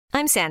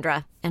I'm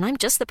Sandra, and I'm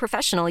just the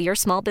professional your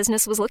small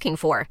business was looking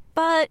for.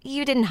 But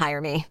you didn't hire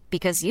me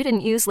because you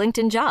didn't use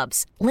LinkedIn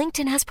Jobs.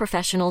 LinkedIn has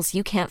professionals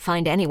you can't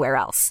find anywhere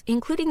else,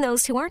 including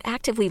those who aren't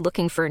actively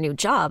looking for a new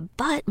job,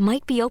 but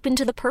might be open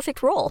to the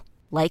perfect role,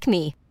 like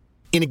me.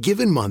 In a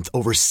given month,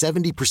 over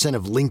 70%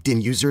 of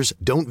LinkedIn users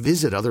don't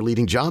visit other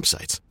leading job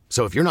sites.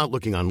 So if you're not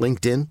looking on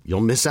LinkedIn,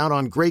 you'll miss out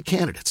on great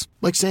candidates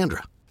like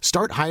Sandra.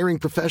 Start hiring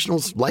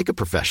professionals like a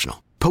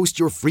professional. Post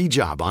your free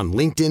job on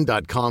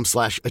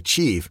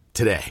linkedin.com/achieve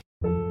today.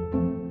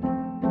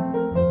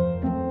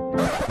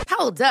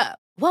 Hold up.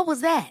 What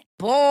was that?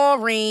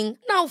 Boring.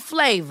 No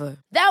flavor.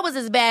 That was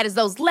as bad as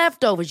those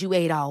leftovers you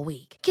ate all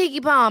week.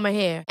 Keke Palmer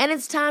here. And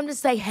it's time to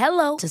say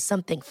hello to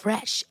something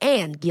fresh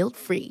and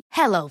guilt-free.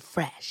 Hello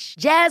Fresh.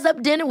 Jazz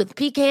up dinner with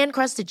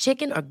pecan-crusted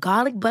chicken or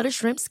garlic butter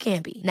shrimp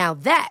scampi. Now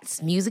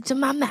that's music to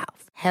my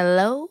mouth.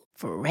 Hello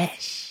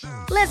Fresh.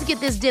 Let's get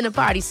this dinner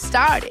party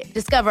started.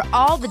 Discover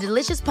all the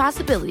delicious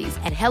possibilities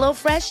at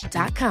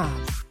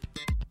hellofresh.com.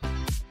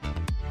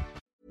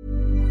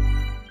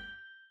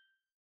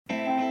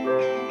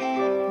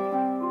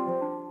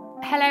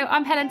 Hello,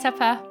 I'm Helen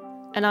Tupper.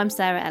 And I'm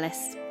Sarah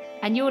Ellis.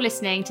 And you're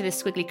listening to the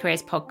Squiggly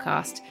Careers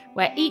podcast,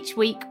 where each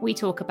week we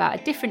talk about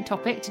a different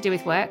topic to do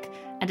with work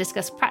and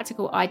discuss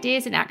practical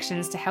ideas and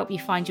actions to help you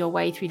find your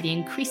way through the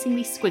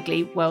increasingly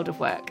squiggly world of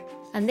work.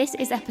 And this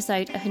is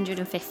episode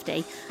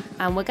 150,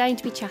 and we're going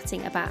to be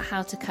chatting about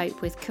how to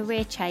cope with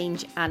career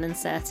change and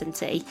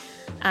uncertainty.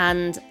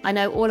 And I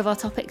know all of our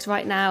topics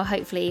right now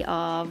hopefully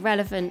are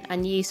relevant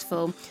and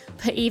useful,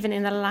 but even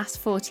in the last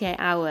 48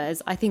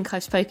 hours, I think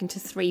I've spoken to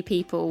 3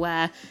 people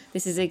where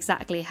this is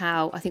exactly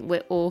how I think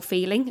we're all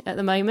feeling at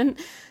the moment.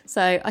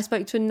 So I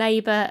spoke to a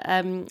neighbour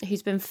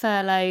who's been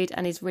furloughed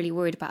and is really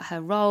worried about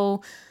her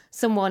role,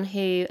 someone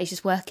who is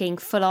just working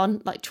full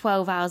on, like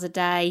 12 hours a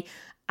day,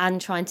 and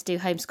trying to do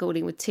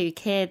homeschooling with 2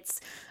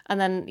 kids.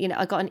 And then,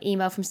 I got an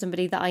email from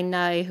somebody that I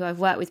know who I've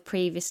worked with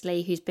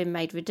previously who's been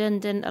made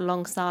redundant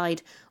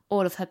alongside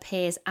all of her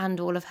peers and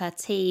all of her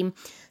team.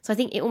 So I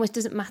think it almost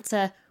doesn't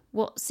matter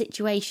what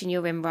situation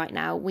you're in right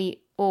now.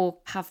 We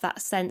all have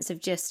that sense of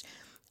just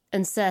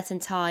uncertain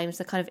times,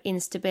 the kind of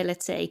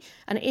instability,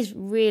 and it is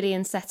really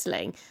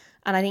unsettling.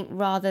 And I think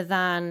rather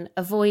than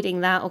avoiding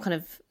that or kind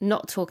of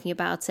not talking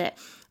about it,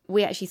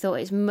 we actually thought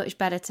it's much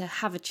better to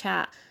have a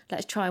chat.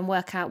 Let's try and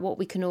work out what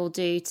we can all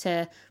do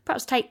to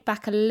perhaps take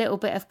back a little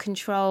bit of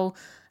control.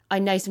 I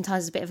know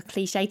sometimes it's a bit of a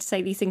cliche to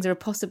say these things are a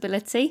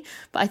possibility,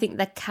 but I think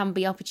there can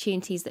be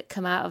opportunities that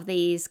come out of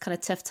these kind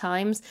of tough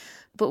times.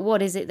 But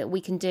what is it that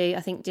we can do, I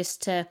think,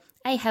 just to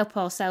help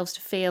ourselves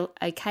to feel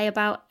okay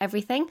about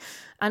everything,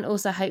 and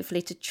also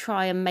hopefully to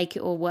try and make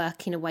it all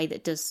work in a way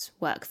that does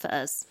work for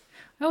us.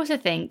 I also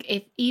think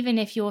even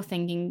if you're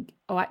thinking,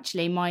 oh,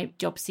 actually, my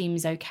job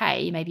seems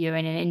okay, maybe you're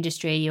in an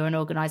industry or an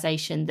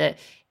organisation that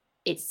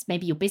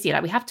maybe you're busy.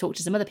 Like we have talked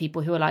to some other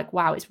people who are like,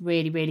 wow, it's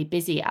really, really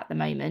busy at the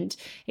moment.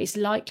 It's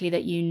likely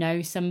that you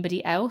know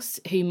somebody else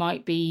who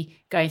might be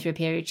going through a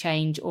period of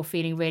change or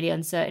feeling really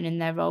uncertain in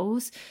their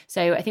roles.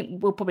 So I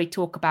think we'll probably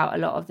talk about a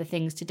lot of the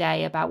things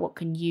today about what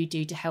can you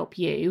do to help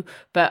you,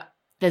 but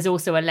there's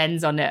also a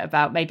lens on it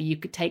about maybe you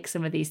could take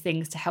some of these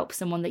things to help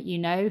someone that you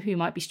know who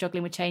might be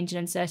struggling with change and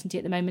uncertainty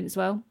at the moment as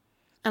well.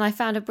 And I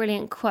found a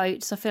brilliant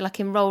quote. So I feel like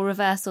in role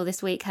reversal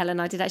this week, Helen,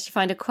 I did actually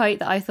find a quote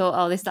that I thought,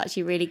 oh, this is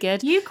actually really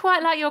good. You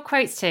quite like your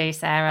quotes too,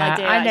 Sarah. I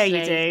do. I know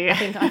you do.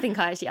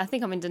 I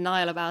think I'm in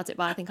denial about it,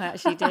 but I think I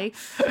actually do.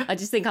 I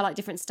just think I like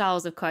different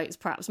styles of quotes.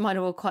 Perhaps mine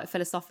are all quite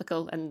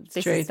philosophical, and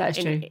this is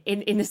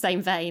in the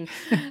same vein.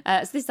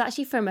 So this is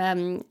actually from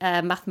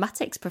a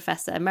mathematics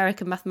professor,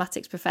 American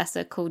mathematics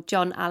professor called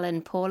John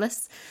Allen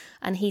Paulus,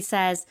 and he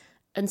says,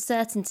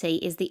 "Uncertainty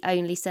is the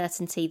only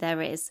certainty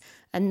there is,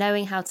 and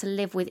knowing how to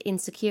live with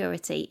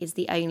insecurity is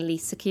the only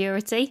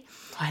security."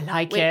 I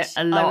like it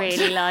a lot. I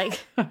really like.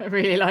 I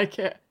really like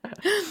it.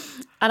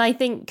 And I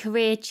think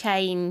career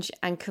change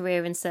and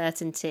career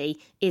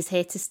uncertainty is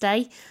here to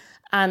stay.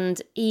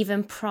 And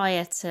even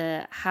prior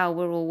to how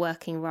we're all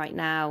working right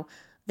now,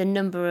 the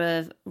number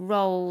of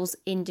roles,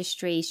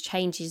 industries,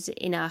 changes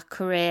in our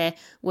career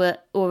were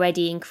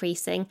already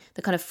increasing.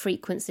 The kind of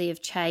frequency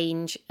of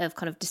change, of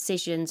kind of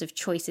decisions, of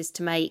choices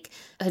to make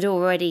had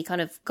already kind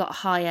of got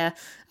higher,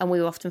 and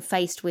we were often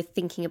faced with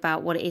thinking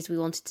about what it is we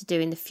wanted to do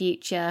in the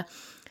future.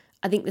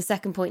 I think the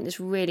second point that's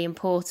really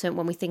important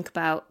when we think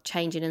about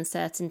change and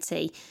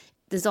uncertainty,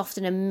 there's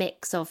often a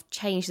mix of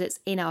change that's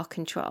in our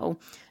control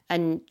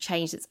and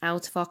change that's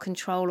out of our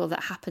control or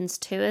that happens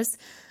to us.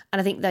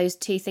 And I think those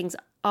two things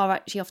are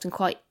actually often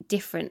quite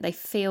different. They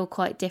feel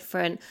quite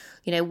different.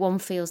 One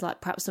feels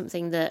like perhaps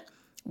something that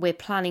we're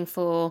planning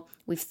for,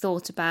 we've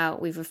thought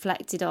about, we've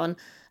reflected on,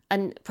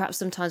 and perhaps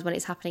sometimes when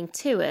it's happening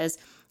to us,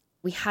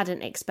 we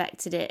hadn't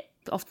expected it.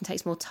 It often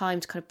takes more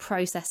time to kind of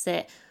process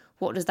it.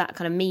 What does that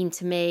kind of mean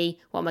to me?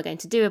 What am I going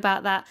to do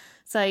about that?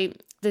 So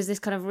there's this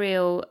kind of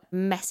real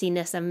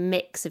messiness and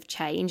mix of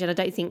change, and I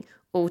don't think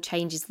all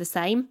change is the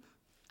same.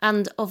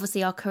 And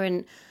obviously our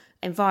current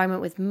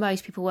environment with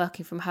most people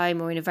working from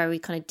home or in a very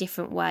kind of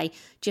different way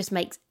just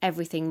makes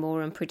everything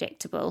more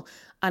unpredictable.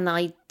 And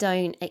I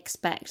don't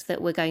expect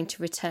that we're going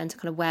to return to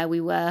kind of where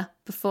we were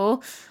before.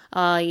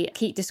 I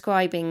keep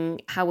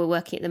describing how we're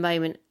working at the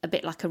moment a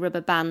bit like a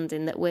rubber band,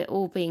 in that we're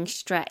all being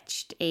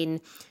stretched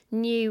in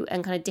new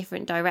and kind of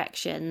different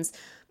directions.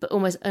 But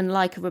almost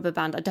unlike a rubber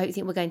band, I don't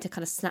think we're going to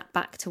kind of snap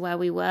back to where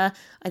we were.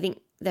 I think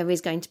there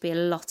is going to be a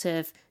lot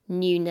of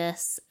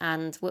newness,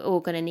 and we're all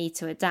going to need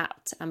to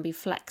adapt and be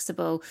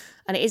flexible,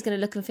 and it is going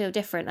to look and feel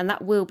different, and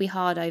that will be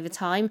hard over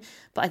time.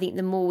 But I think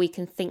the more we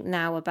can think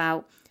now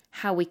about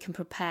how we can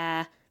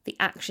prepare, the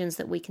actions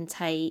that we can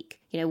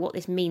take, you know, what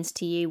this means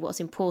to you, what's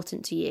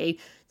important to you,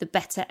 the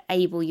better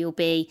able you'll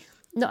be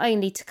not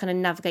only to kind of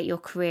navigate your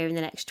career in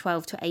the next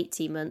 12 to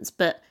 18 months,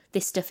 but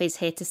this stuff is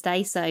here to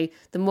stay. So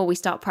the more we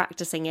start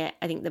practicing it,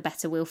 I think the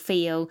better we'll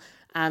feel,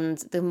 and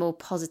the more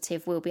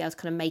positive we'll be able to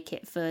kind of make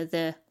it for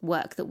the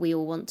work that we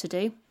all want to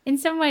do. In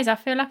some ways, I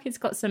feel like it's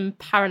got some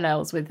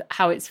parallels with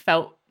how it's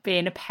felt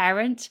being a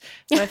parent.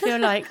 So I feel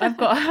like I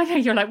know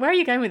you're like, where are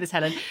you going with this,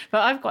 Helen?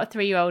 But I've got a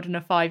 3-year-old and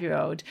a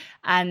 5-year-old.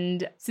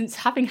 And since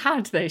having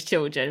had those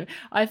children,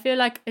 I feel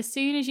like as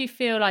soon as you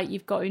feel like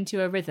you've got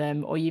into a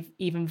rhythm, or you've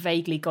even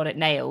vaguely got it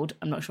nailed,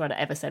 I'm not sure I'd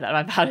ever say that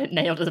I've had it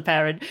nailed as a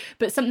parent,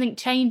 but something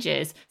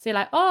changes. So you're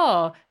like,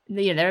 oh,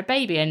 you know, they're a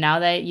baby, and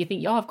now you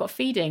think, oh, I've got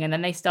feeding, and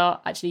then they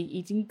start actually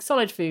eating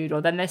solid food, or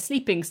then their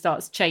sleeping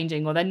starts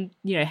changing, or then,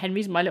 you know,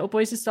 Henry's, my little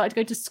boys, just started to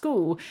go to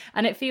school.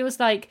 And it feels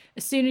like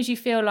as soon as you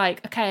feel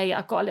like, okay,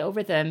 I've got a little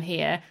rhythm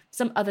here,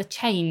 some other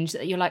change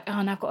that you're like,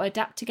 oh, now I've got to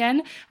adapt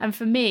again. And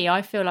for me,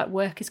 I feel like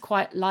work is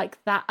quite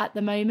like that at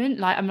the moment.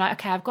 Like, I'm like,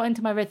 okay, I've got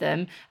into my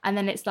rhythm, and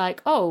then it's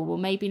like, oh, well,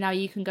 maybe now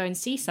you can go and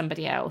see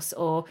somebody else,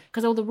 or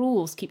because all the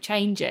rules keep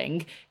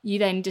changing, you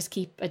then just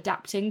keep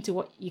adapting to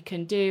what you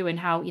can do,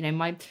 and how, you know,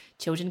 my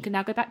children can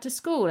now go back to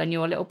school, and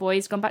your little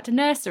boy's gone back to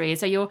nursery.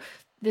 So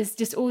there's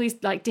just all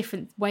these like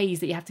different ways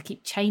that you have to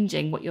keep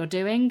it what you're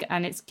doing,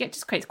 and it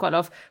just creates quite a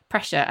lot of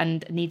pressure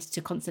and needs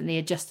to constantly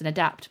adjust and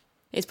adapt.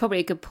 It's probably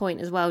a good point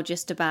as well,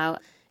 just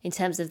about in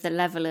terms of the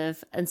level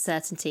of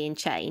uncertainty and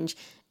change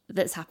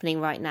that's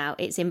happening right now.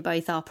 It's in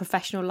both our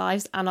professional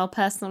lives and our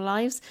personal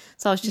lives.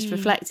 So I was just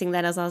reflecting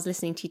then as I was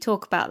listening to you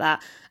talk about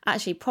that,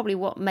 actually probably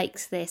what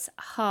makes this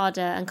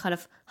harder and kind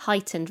of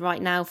heightened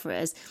right now for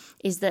us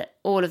is that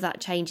all of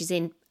that change is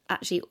in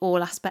actually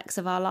all aspects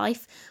of our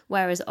life.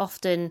 Whereas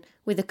often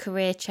with a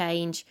career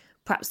change,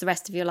 perhaps the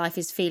rest of your life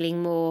is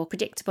feeling more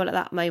predictable at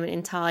that moment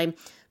in time.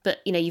 But,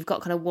 you know, you've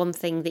got kind of one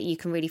thing that you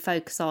can really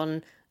focus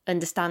on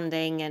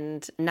understanding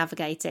and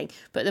navigating.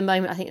 But at the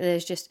moment, I think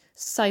there's just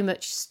so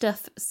much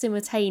stuff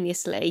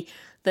simultaneously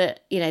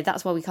that, you know,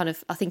 that's why we kind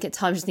of, I think at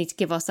times just need to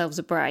give ourselves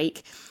a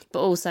break, but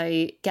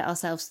also get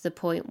ourselves to the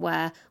point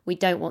where we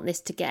don't want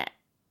this to get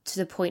to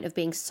the point of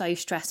being so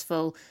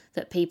stressful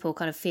that people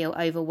kind of feel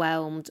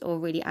overwhelmed or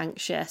really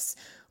anxious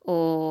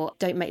or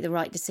don't make the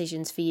right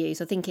decisions for you.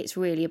 So I think it's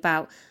really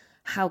about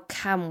how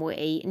can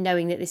we,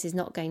 knowing that this is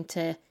not going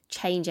to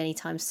change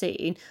anytime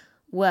soon,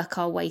 work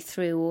our way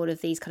through all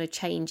of these kind of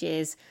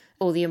changes,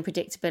 all the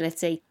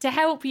unpredictability. To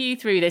help you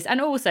through this,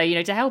 and also, you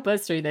know, to help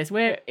us through this,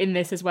 we're in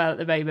this as well at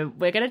the moment.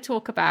 We're going to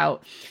talk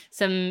about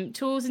some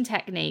tools and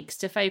techniques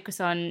to focus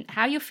on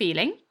how you're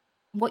feeling,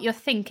 what you're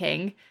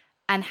thinking,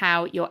 and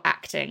how you're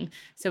acting.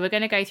 So we're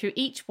going to go through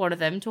each one of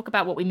them, talk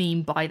about what we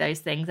mean by those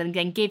things, and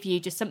then give you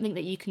just something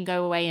that you can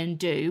go away and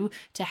do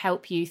to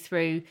help you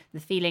through the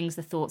feelings,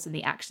 the thoughts, and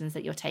the actions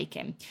that you're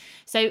taking.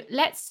 So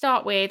let's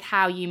start with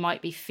how you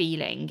might be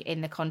feeling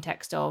in the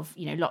context of,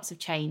 you know, lots of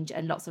change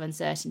and lots of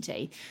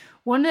uncertainty.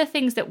 One of the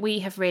things that we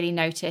have really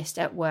noticed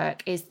at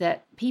work is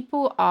that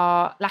people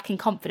are lacking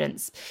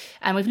confidence.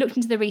 And we've looked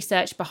into the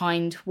research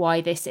behind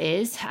why this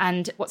is.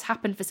 And what's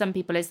happened for some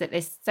people is that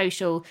this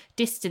social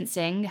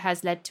distancing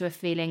has led to a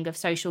feeling of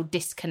social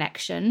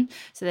disconnection.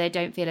 So they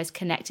don't feel as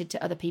connected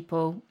to other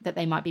people that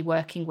they might be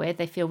working with.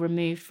 They feel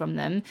removed from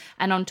them.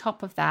 And on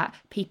top of that,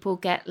 people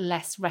get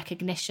less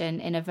recognition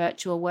in a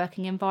virtual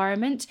working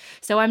environment.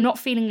 So I'm not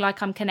feeling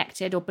like I'm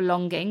connected or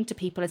belonging to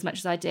people as much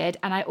as I did.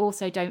 And I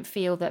also don't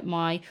feel that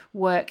my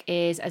work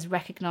is as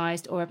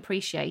recognised or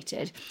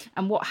appreciated.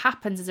 And what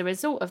happens as a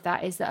result of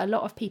that is that a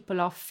lot of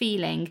people are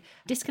feeling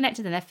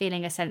disconnected, and they're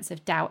feeling a sense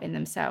of doubt in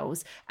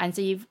themselves. And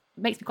so it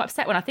makes me quite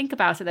upset when I think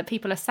about it, that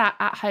people are sat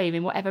at home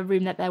in whatever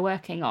room that they're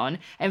working on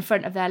in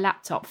front of their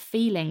laptop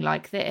feeling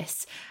like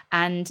this,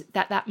 and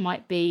that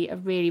might be a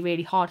really,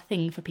 really hard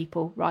thing for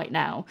people right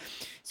now.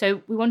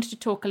 So we wanted to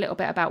talk a little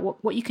bit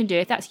about what you can do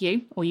if that's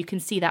you, or you can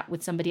see that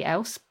with somebody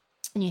else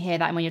and you hear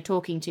that when you're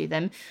talking to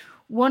them.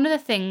 One of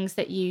the things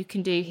that you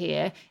can do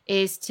here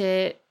is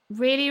to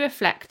really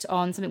reflect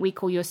on something we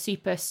call your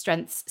super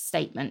strengths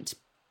statement.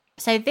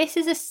 So this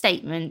is a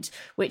statement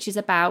which is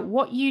about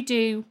what you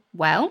do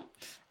well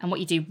and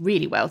what you do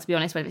really well, to be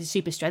honest, whether it's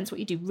super strengths,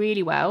 what you do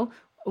really well,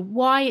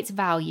 why it's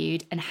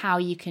valued and how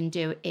you can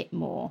do it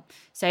more.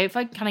 So if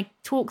I kind of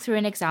talk through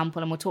an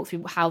example, and we'll talk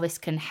through how this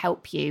can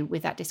help you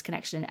with that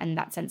disconnection and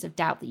that sense of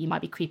doubt that you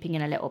might be creeping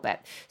in a little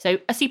bit. So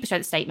a super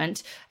strength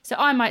statement. So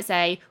I might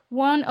say,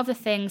 one of the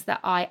things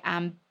that I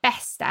am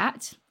best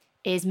at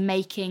is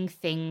making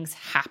things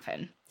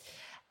happen.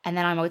 And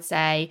then I would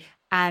say,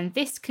 and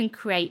this can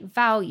create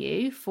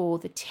value for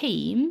the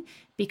team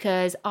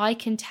because I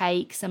can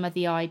take some of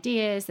the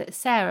ideas that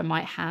Sarah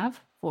might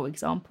have, for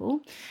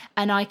example,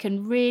 and I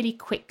can really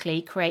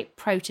quickly create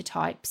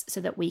prototypes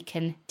so that we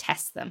can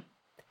test them.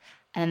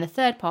 And then the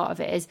third part of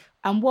it is,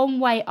 and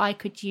one way I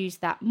could use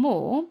that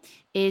more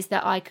is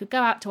that I could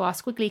go out to our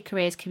Squiggly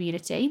Careers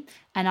community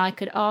and I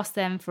could ask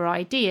them for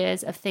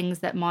ideas of things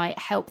that might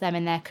help them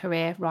in their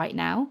career right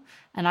now.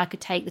 And I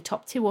could take the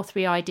top 2 or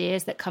 3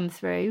 ideas that come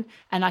through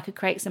and I could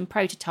create some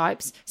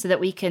prototypes so that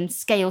we can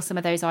scale some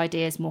of those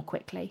ideas more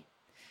quickly.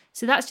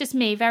 So that's just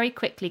me very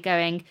quickly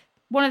going,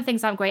 one of the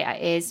things I'm great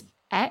at is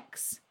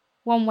X.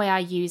 One way I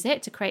use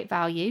it to create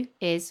value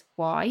is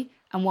Y.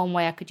 And one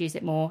way I could use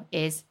it more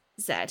is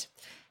Z.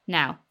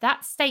 Now,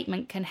 that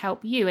statement can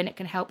help you and it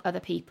can help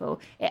other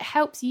people. It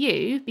helps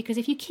you because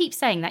if you keep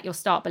saying that, you'll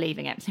start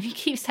believing it. If you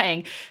keep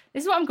saying,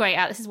 this is what I'm great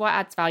at, this is what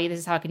adds value, this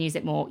is how I can use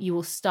it more, you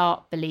will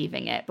start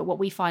believing it. But what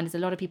we find is a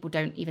lot of people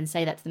don't even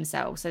say that to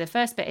themselves. So the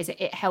first bit is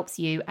it helps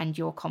you and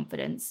your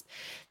confidence.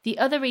 The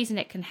other reason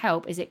it can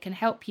help is it can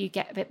help you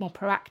get a bit more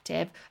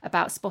proactive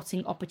about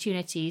spotting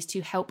opportunities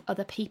to help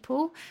other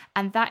people.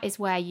 And that is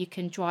where you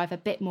can drive a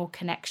bit more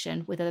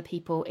connection with other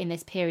people in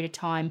this period of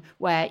time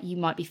where you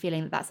might be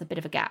feeling that that's a bit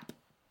of a gap.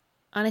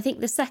 And I think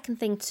the second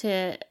thing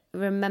to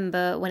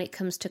remember when it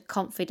comes to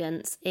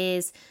confidence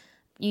is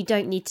you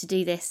don't need to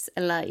do this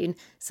alone.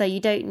 So you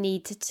don't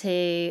need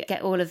to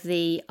get all of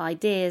the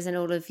ideas and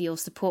all of your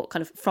support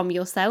kind of from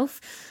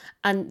yourself.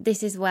 And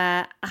this is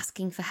where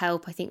asking for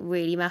help, I think,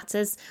 really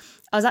matters.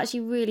 I was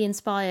actually really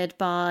inspired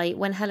by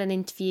when Helen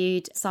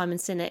interviewed Simon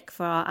Sinek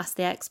for our Ask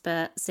the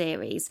Expert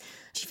series.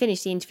 She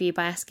finished the interview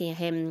by asking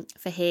him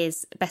for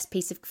his best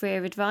piece of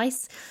career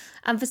advice.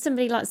 And for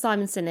somebody like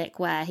Simon Sinek,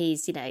 where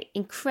he's,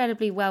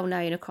 incredibly well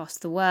known across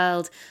the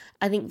world,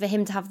 I think for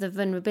him to have the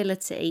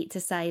vulnerability to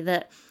say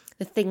that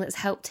the thing that's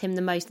helped him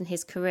the most in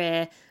his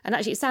career, and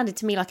actually it sounded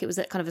to me like it was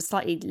at kind of a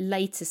slightly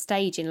later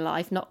stage in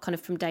life, not kind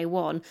of from day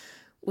one,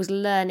 was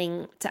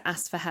learning to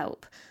ask for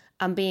help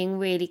and being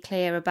really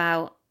clear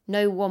about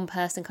no one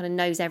person kind of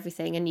knows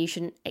everything and you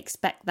shouldn't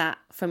expect that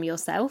from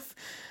yourself.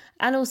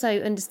 And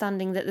also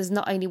understanding that there's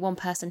not only one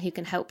person who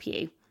can help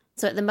you.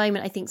 So at the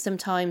moment, I think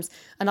sometimes,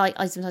 and I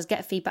sometimes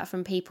get feedback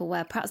from people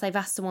where perhaps they've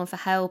asked someone for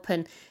help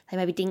and they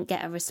maybe didn't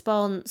get a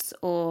response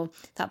or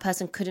that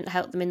person couldn't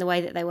help them in the way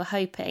that they were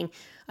hoping.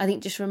 I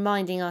think just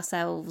reminding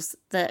ourselves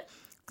that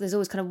there's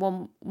always kind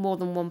of more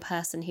than one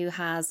person who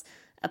has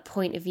a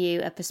point of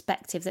view, a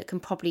perspective that can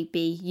probably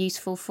be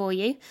useful for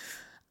you.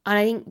 And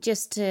I think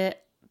just to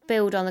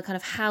build on the kind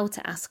of how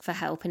to ask for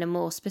help in a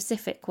more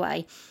specific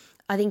way,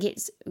 I think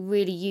it's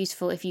really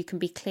useful if you can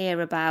be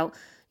clear about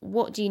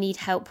what do you need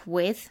help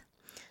with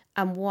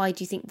and why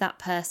do you think that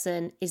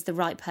person is the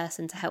right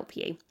person to help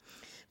you?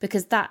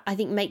 Because that, I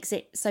think, makes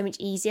it so much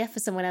easier for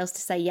someone else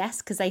to say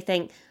yes, because they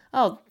think,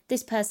 oh,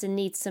 this person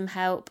needs some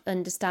help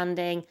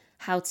understanding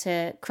how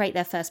to create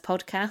their first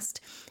podcast.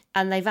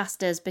 And they've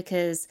asked us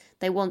because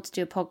they want to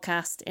do a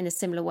podcast in a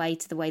similar way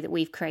to the way that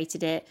we've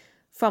created it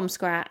from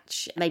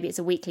scratch. Maybe it's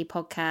a weekly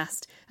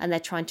podcast and they're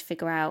trying to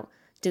figure out,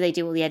 do they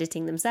do all the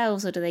editing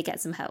themselves or do they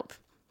get some help?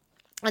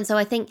 And so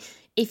I think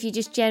if you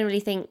just generally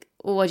think,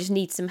 oh, I just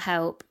need some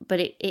help, but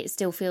it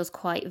still feels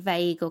quite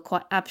vague or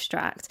quite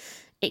abstract,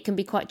 it can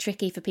be quite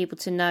tricky for people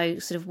to know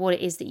sort of what it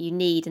is that you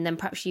need. And then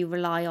perhaps you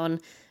rely on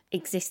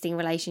existing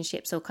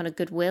relationships or kind of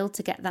goodwill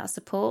to get that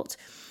support.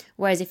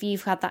 Whereas if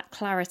you've had that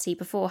clarity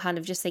beforehand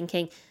of just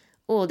thinking,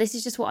 oh, this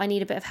is just what I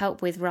need a bit of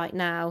help with right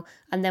now.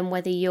 And then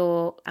whether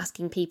you're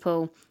asking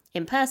people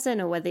in person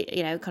or whether,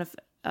 kind of,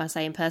 I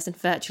say in person,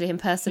 virtually in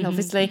person,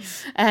 obviously,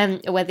 or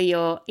whether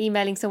you're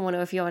emailing someone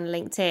or if you're on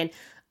LinkedIn,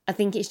 I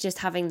think it's just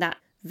having that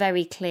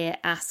very clear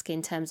ask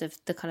in terms of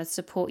the kind of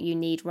support you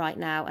need right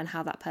now and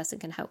how that person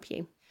can help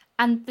you.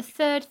 And the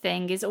third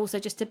thing is also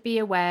just to be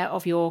aware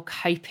of your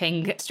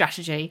coping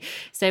strategy.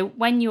 So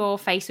when you're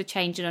faced with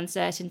change and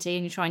uncertainty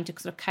and you're trying to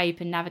sort of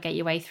cope and navigate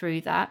your way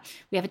through that,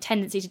 we have a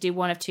tendency to do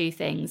one of two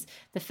things.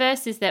 The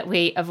first is that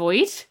we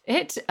avoid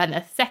it, and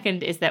the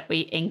second is that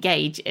we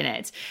engage in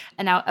it.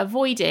 And now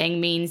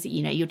avoiding means that,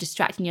 you're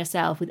distracting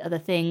yourself with other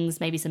things,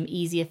 maybe some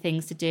easier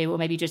things to do, or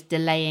maybe just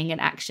delaying an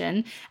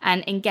action.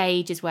 And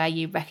engage is where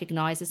you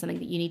recognize there's something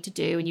that you need to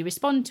do and you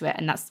respond to it.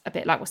 And that's a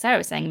bit like what Sarah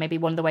was saying. Maybe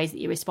one of the ways that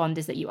you respond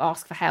is that you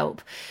ask for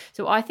help.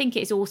 So I think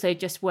it's also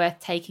just worth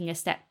taking a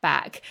step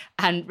back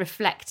and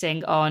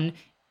reflecting on,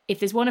 if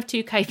there's one of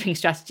two coping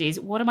strategies,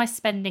 what am I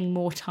spending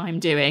more time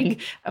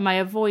doing? Am I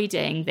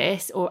avoiding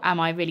this, or am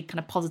I really kind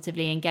of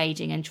positively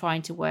engaging and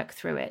trying to work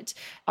through it?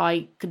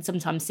 I can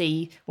sometimes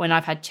see when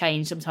I've had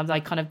change, sometimes I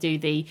kind of do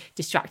the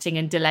distracting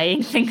and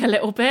delaying thing a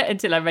little bit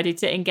until I'm ready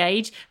to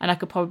engage. And I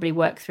could probably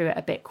work through it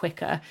a bit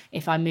quicker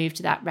if I move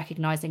to that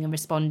recognizing and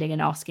responding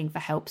and asking for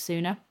help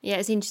sooner. Yeah,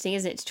 it's interesting,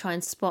 isn't it, to try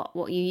and spot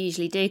what you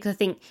usually do? Because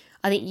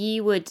I think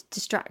you would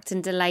distract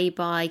and delay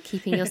by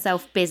keeping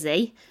yourself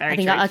busy. I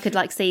think I could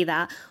see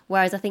that.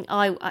 Whereas I think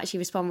I actually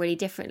respond really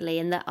differently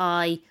in that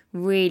I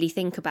really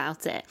think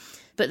about it.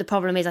 But the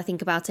problem is I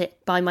think about it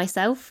by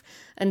myself.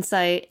 And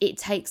so it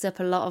takes up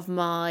a lot of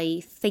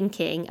my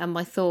thinking and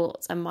my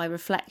thoughts and my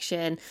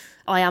reflection.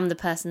 I am the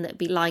person that would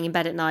be lying in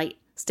bed at night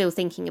still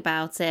thinking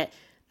about it.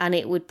 And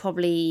it would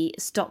probably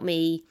stop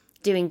me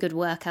doing good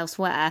work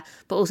elsewhere,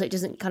 but also it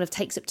doesn't kind of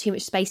takes up too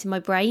much space in my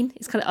brain.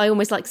 It's kind of, I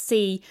almost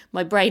see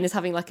my brain as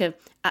having a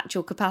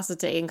actual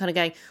capacity and kind of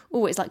going,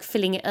 oh, it's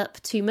filling it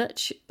up too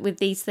much with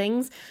these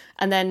things.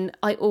 And then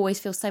I always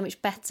feel so much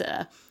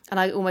better. And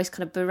I almost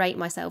kind of berate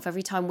myself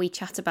every time we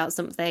chat about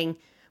something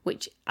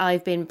which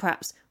I've been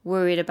perhaps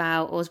worried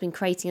about or has been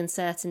creating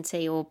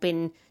uncertainty or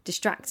been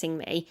distracting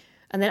me.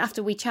 And then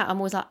after we chat, I'm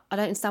always like, I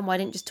don't understand why I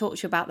didn't just talk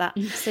to you about that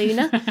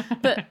sooner.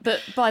 but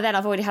by then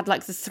I've already had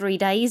the 3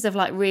 days of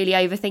really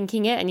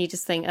overthinking it. And you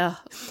just think, oh.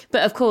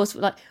 But of course,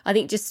 I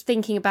think just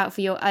thinking about for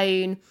your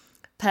own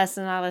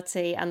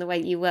personality and the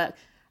way that you work,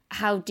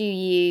 how do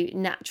you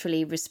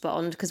naturally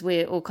respond? Because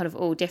we're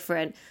all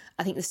different.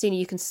 I think the sooner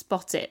you can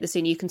spot it, the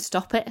sooner you can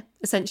stop it,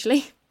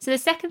 essentially. So the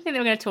second thing that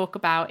we're going to talk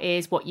about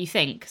is what you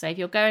think. So if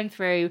you're going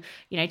through,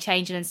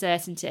 change and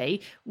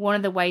uncertainty, one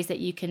of the ways that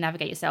you can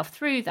navigate yourself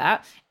through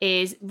that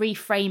is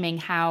reframing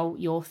how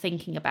you're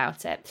thinking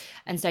about it.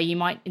 And so you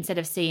might, instead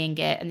of seeing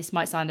it, and this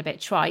might sound a bit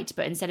trite,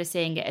 but instead of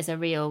seeing it as a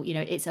real,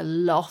 it's a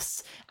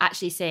loss,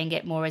 actually seeing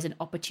it more as an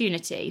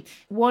opportunity.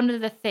 One of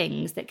the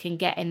things that can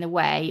get in the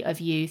way of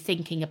you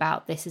thinking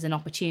about this as an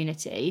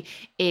opportunity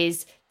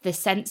is the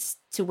sense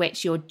to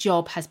which your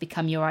job has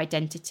become your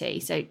identity.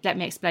 So let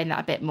me explain that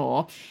a bit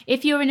more.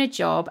 If you're in a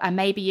job and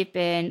maybe you've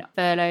been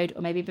furloughed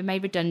or maybe you've been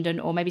made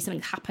redundant or maybe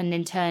something's happened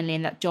internally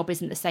and that job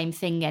isn't the same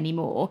thing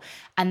anymore,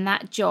 and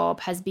that job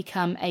has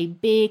become a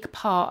big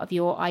part of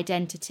your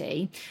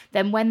identity,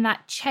 then when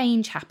that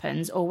change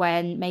happens or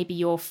when maybe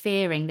you're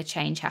fearing the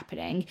change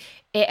happening,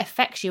 it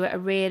affects you at a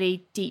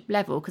really deep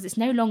level because it's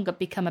no longer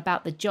become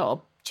about the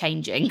job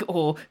changing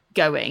or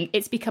going.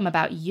 It's become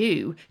about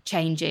you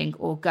changing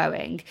or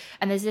going.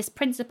 And there's this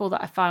principle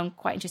that I found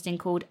quite interesting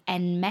called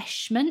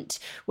enmeshment,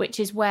 which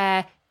is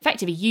where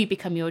effectively you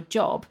become your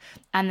job.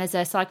 And there's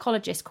a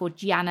psychologist called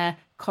Gianna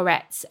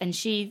Koretz, and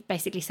she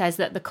basically says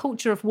that the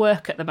culture of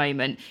work at the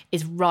moment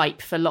is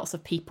ripe for lots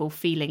of people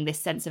feeling this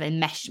sense of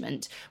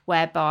enmeshment,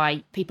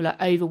 whereby people are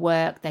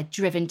overworked, they're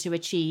driven to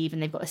achieve,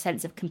 and they've got a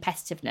sense of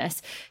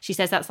competitiveness. She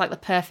says that's the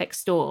perfect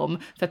storm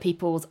for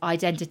people's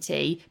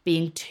identity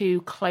being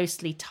too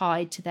closely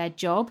tied to their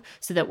job,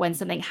 so that when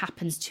something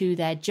happens to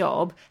their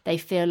job, they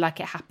feel like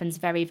it happens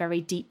very,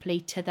 very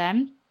deeply to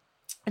them.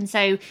 And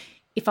so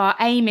if our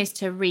aim is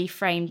to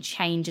reframe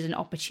change as an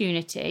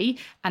opportunity,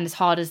 and as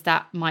hard as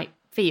that might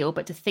feel,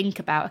 but to think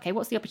about, okay,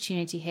 what's the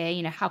opportunity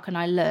here? How can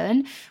I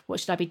learn?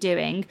 What should I be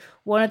doing?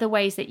 One of the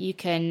ways that you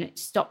can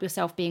stop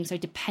yourself being so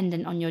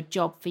dependent on your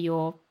job for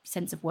your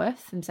sense of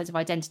worth and sense of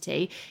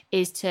identity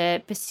is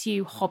to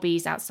pursue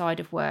hobbies outside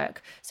of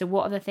work. So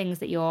what are the things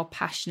that you're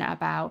passionate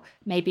about?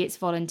 Maybe it's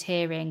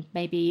volunteering,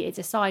 maybe it's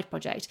a side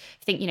project.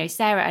 I think,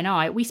 Sarah and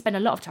I, we spend a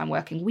lot of time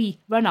working.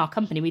 We run our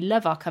company, we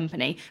love our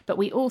company, but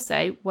we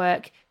also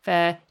work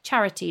for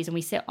charities and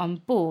we sit on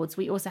boards.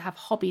 We also have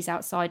hobbies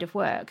outside of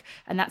work.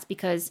 And that's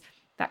because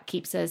that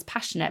keeps us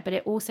passionate, but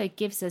it also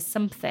gives us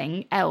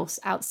something else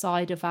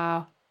outside of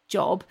our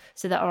job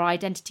so that our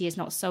identity is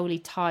not solely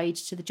tied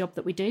to the job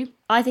that we do.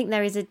 I think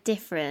there is a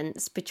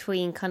difference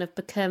between kind of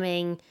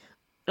becoming,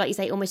 like you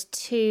say, almost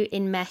too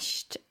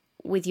enmeshed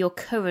with your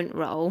current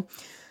role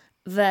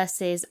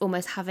versus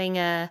almost having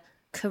a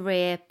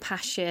career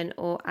passion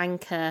or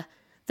anchor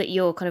that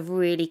you're kind of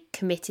really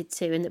committed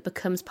to and that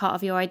becomes part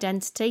of your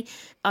identity.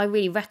 I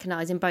really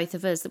recognise in both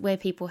of us that we're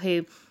people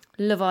who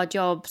love our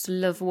jobs,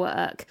 love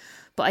work,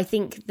 but I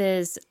think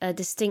there's a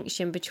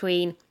distinction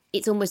between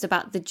it's almost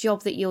about the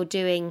job that you're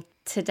doing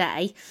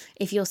today.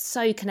 If you're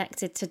so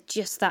connected to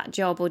just that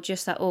job or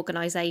just that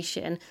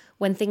organisation,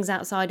 when things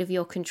outside of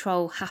your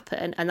control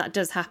happen, and that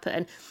does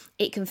happen,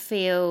 it can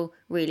feel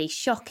really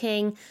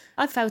shocking.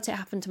 I've felt it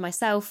happen to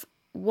myself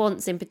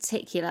once in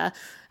particular,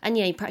 and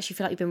perhaps you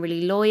feel like you've been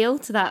really loyal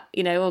to that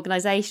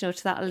organisation or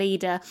to that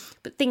leader,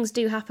 but things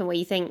do happen where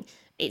you think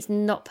it's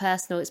not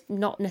personal, it's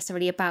not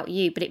necessarily about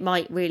you, but it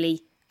might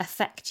really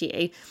affect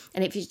you.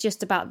 And if it's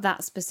just about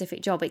that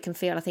specific job, it can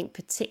feel, I think,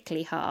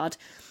 particularly hard.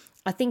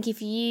 I think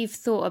if you've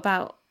thought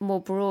about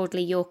more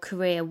broadly your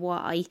career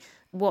why,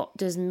 what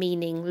does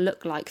meaning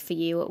look like for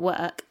you at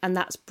work, and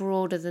that's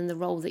broader than the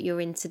role that you're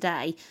in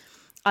today,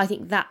 I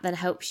think that then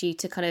helps you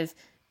to kind of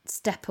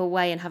step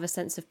away and have a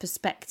sense of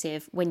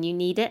perspective when you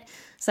need it.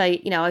 So,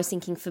 I was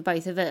thinking for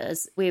both of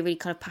us, we're really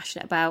kind of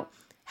passionate about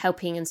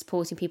helping and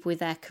supporting people with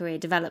their career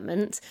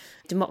development,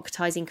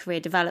 democratising career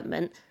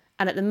development.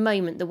 And at the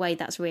moment, the way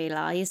that's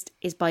realised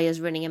is by us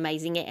running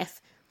Amazing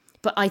If.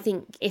 But I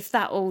think if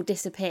that all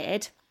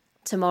disappeared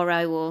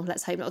tomorrow, or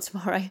let's hope not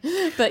tomorrow,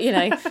 but,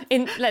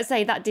 let's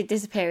say that did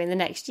disappear in the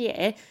next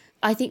year,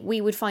 I think we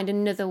would find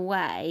another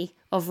way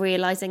of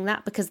realising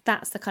that, because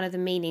that's the kind of the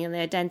meaning and the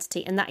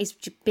identity, and that is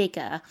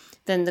bigger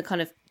than the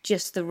kind of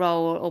just the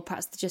role or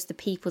perhaps just the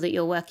people that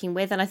you're working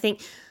with. And I think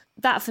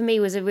that for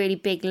me was a really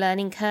big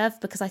learning curve,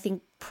 because I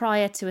think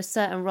prior to a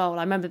certain role,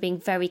 I remember being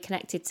very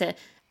connected to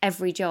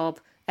every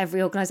job,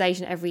 every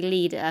organisation, every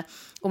leader,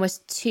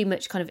 almost too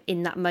much kind of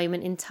in that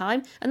moment in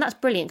time. And that's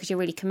brilliant because you're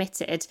really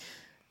committed.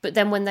 But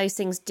then when those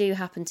things do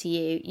happen to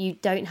you, you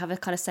don't have a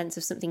kind of sense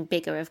of something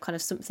bigger, of kind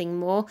of something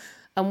more.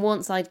 And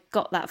once I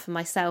got that for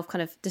myself,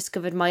 kind of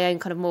discovered my own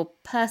kind of more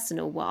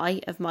personal why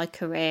of my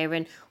career,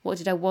 and what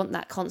did I want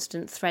that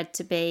constant thread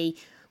to be,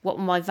 what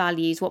were my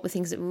values, what were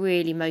things that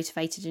really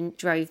motivated and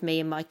drove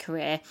me in my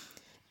career,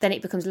 then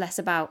it becomes less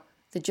about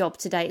the job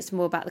today. It's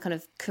more about the kind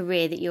of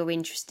career that you're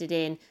interested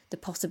in, the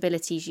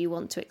possibilities you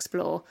want to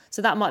explore.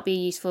 So that might be a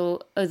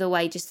useful other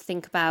way just to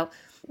think about,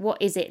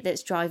 what is it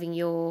that's driving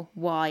your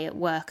why at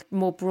work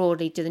more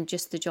broadly than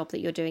just the job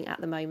that you're doing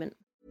at the moment.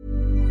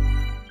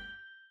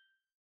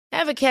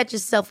 Ever catch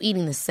yourself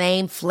eating the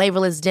same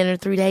flavorless dinner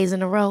 3 days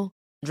in a row?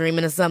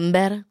 Dreaming of something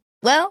better?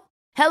 Well,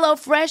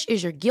 HelloFresh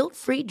is your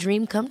guilt-free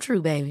dream come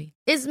true, baby.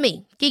 It's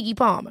me, Keke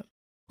Palmer.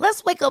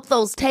 Let's wake up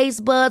those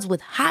taste buds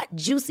with hot,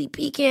 juicy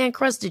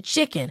pecan-crusted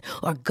chicken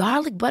or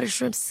garlic butter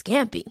shrimp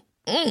scampi.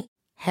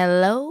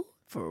 Hello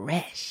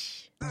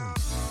Fresh.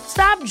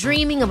 Stop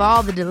dreaming of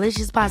all the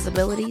delicious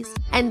possibilities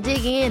and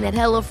dig in at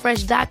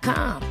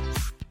HelloFresh.com.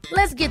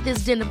 Let's get this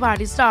dinner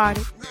party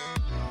started.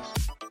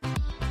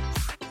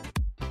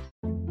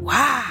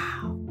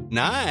 Wow.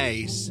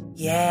 Nice.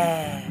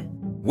 Yeah.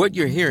 What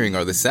you're hearing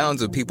are the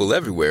sounds of people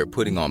everywhere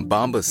putting on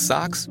Bombas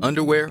socks,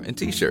 underwear, and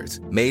T-shirts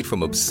made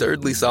from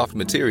absurdly soft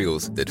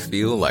materials that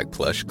feel like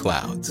plush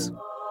clouds.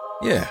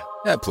 Yeah,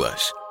 that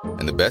plush.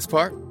 And the best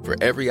part?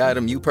 For every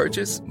item you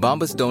purchase,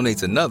 Bombas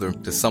donates another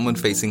to someone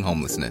facing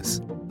homelessness.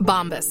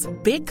 Bombas.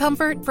 Big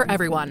comfort for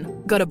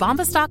everyone. Go to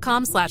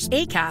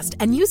bombas.com/ACAST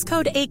and use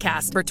code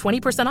ACAST for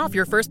 20% off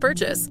your first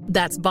purchase.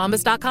 That's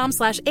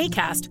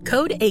bombas.com/ACAST.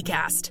 Code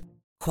ACAST.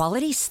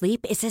 Quality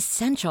sleep is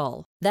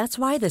essential. That's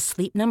why the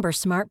Sleep Number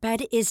Smart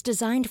Bed is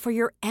designed for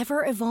your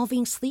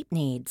ever-evolving sleep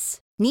needs.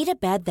 Need a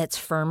bed that's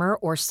firmer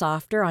or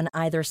softer on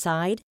either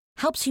side?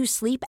 Helps you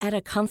sleep at a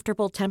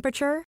comfortable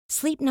temperature?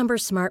 Sleep Number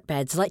Smart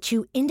Beds let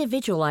you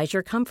individualize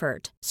your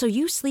comfort, so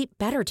you sleep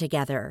better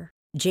together.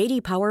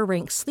 J.D. Power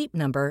ranks Sleep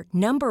Number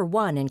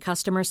 #1 in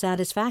customer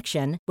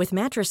satisfaction with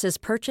mattresses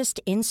purchased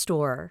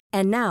in-store.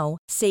 And now,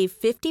 save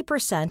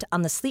 50%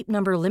 on the Sleep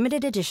Number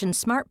Limited Edition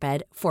Smart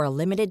Bed for a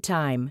limited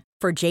time.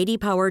 For J.D.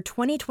 Power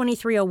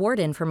 2023 award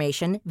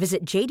information,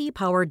 visit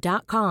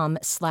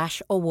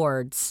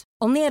jdpower.com/awards.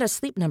 Only at a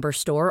Sleep Number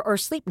store or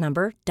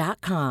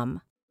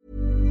sleepnumber.com.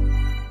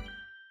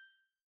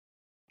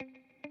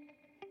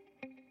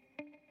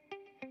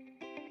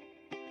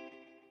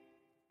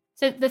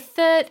 So the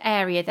third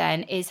area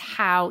then is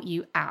how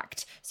you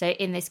act. So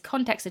in this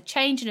context of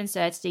change and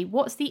uncertainty,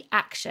 what's the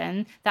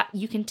action that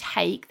you can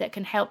take that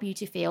can help you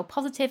to feel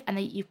positive and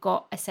that you've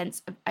got a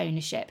sense of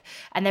ownership?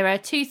 And there are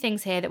two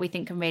things here that we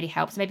think can really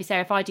help. So maybe,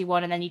 Sarah, if I do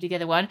one and then you do the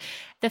other one.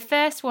 The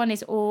first one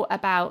is all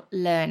about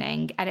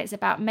learning, and it's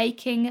about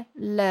making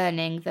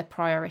learning the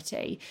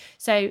priority.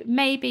 So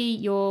maybe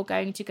you're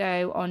going to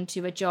go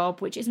onto a job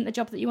which isn't the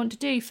job that you want to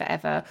do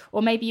forever,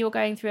 or maybe you're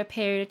going through a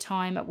period of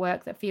time at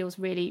work that feels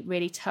really,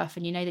 really tough,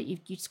 and you know that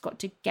you've just got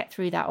to get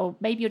through that, or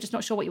maybe you're just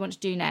not sure what you want to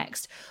do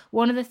next.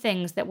 One of the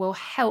things that will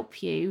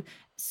help you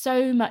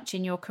so much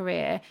in your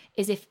career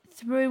is if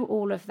through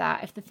all of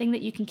that, if the thing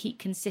that you can keep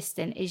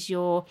consistent is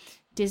your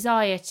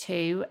desire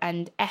to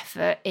and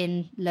effort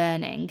in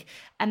learning.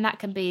 And that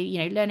can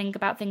be, learning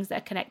about things that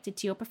are connected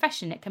to your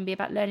profession. It can be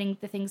about learning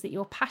the things that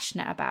you're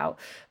passionate about.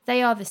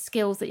 They are the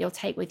skills that you'll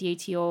take with you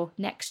to your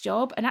next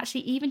job. And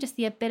actually, even just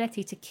the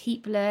ability to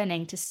keep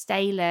learning, to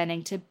stay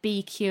learning, to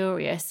be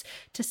curious,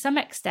 to some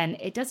extent,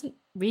 it doesn't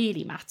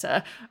really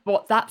matter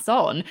what that's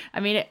on. I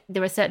mean,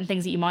 there are certain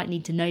things that you might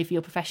need to know for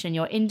your profession and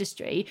your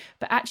industry,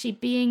 but actually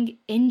being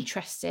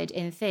interested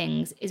in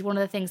things is one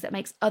of the things that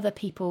makes other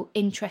people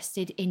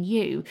interested in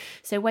you.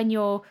 So when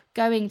you're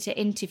going to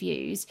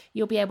interviews,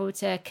 you'll be able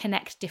to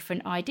connect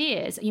different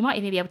ideas. You might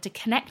even be able to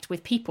connect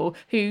with people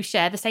who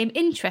share the same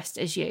interest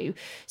as you.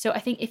 So I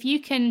think if you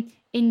can,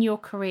 in your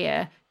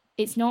career,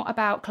 it's not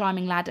about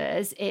climbing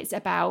ladders, it's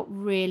about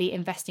really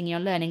investing in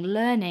your learning.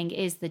 Learning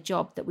is the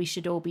job that we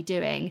should all be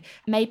doing.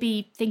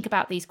 Maybe think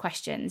about these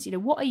questions.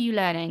 What are you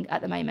learning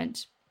at the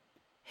moment?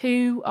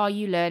 Who are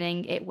you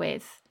learning it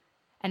with?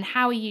 and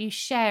how are you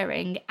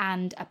sharing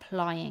and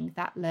applying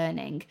that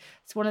learning?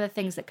 It's one of the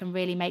things that can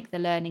really make the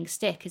learning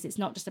stick, is it's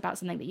not just about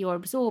something that you're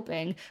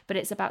absorbing, but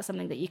it's about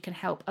something that you can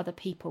help other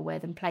people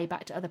with and play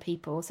back to other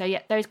people. So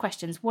yeah, those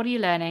questions: what are you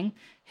learning,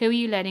 who are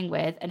you learning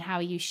with, and how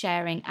are you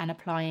sharing and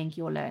applying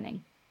your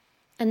learning?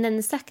 And then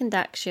the second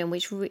action,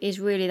 which is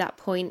really that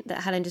point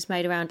that Helen just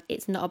made around,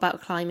 it's not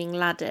about climbing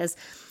ladders.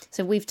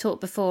 So we've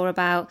talked before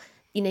about,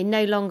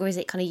 no longer is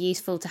it kind of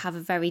useful to have a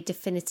very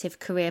definitive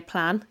career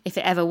plan, if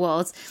it ever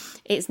was.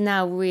 It's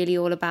now really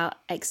all about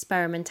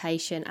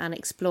experimentation and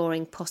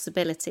exploring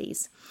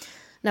possibilities.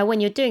 Now,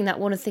 when you're doing that,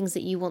 one of the things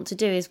that you want to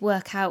do is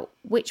work out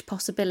which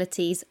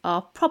possibilities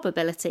are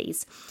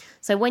probabilities.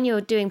 So when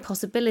you're doing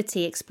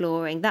possibility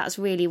exploring, that's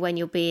really when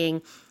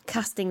you're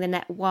casting the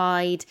net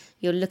wide,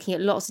 you're looking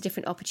at lots of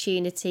different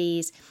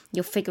opportunities,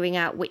 you're figuring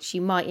out which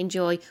you might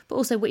enjoy, but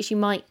also which you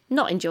might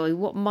not enjoy,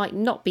 what might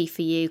not be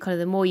for you. Kind of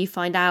the more you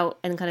find out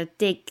and kind of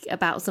dig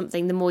about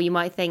something, the more you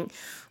might think,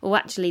 oh,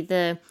 actually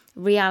the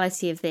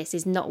reality of this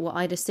is not what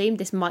I'd assumed,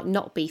 this might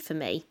not be for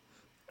me.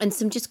 And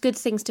some just good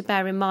things to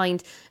bear in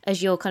mind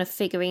as you're kind of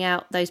figuring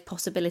out those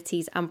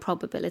possibilities and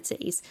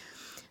probabilities.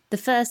 The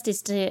first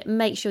is to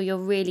make sure you're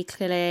really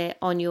clear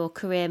on your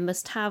career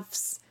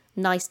must-haves,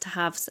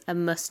 nice-to-haves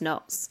and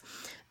must-nots.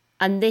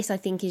 And this, I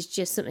think, is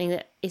just something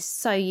that is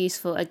so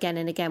useful again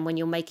and again when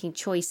you're making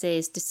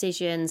choices,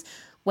 decisions,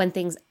 when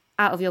things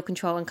out of your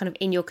control and kind of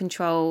in your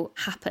control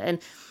happen,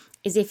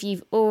 is if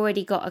you've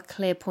already got a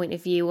clear point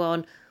of view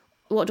on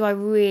what do I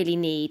really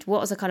need?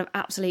 What is a kind of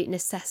absolute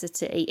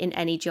necessity in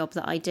any job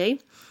that I do?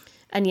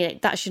 And,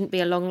 that shouldn't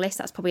be a long list.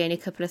 That's probably only a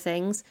couple of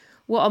things.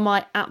 What are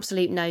my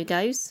absolute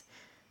no-goes?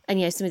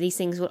 And, some of these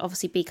things will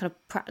obviously be kind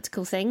of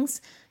practical things.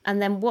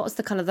 And then what's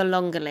the kind of the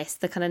longer list,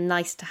 the kind of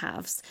nice to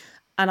haves?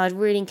 And I'd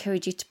really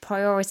encourage you to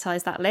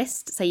prioritise that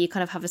list. So you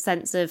kind of have a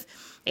sense of,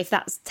 if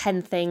that's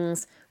 10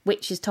 things,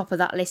 which is top of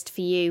that list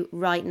for you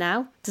right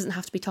now. It doesn't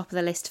have to be top of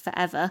the list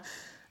forever.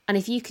 And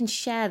if you can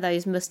share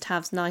those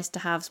must-haves,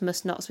 nice-to-haves,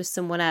 must-nots with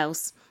someone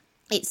else,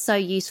 it's so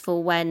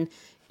useful when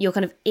you're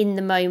kind of in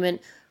the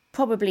moment,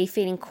 probably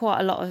feeling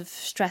quite a lot of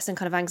stress and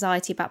kind of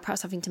anxiety about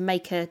perhaps having to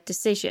make a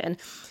decision.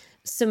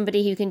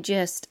 Somebody who can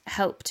just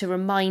help to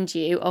remind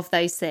you of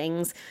those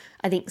things,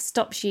 I think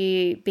stops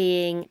you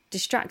being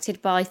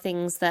distracted by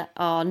things that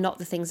are not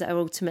the things that are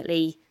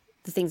ultimately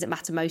the things that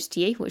matter most to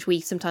you, which we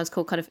sometimes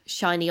call kind of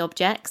shiny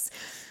objects.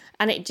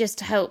 And it just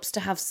helps to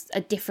have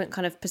a different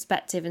kind of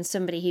perspective and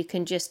somebody who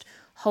can just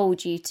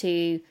hold you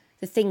to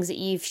the things that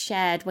you've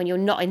shared when you're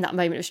not in that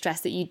moment of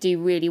stress that you do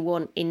really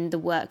want in the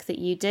work that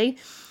you do.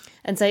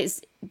 And so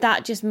it's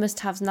that just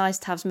must-haves,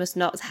 nice-to-haves,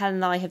 must-nots. Helen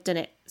and I have done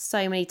it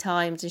so many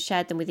times and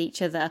shared them with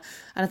each other.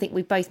 And I think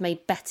we both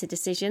made better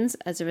decisions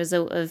as a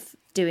result of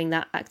doing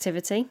that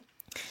activity.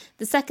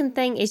 The second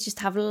thing is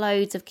just have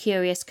loads of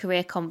curious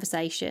career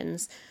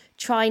conversations.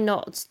 Try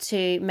not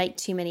to make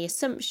too many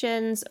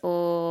assumptions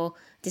or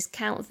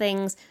discount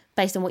things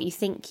based on what you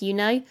think you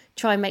know.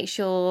 Try and make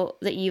sure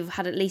that you've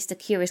had at least a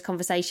curious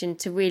conversation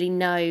to really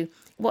know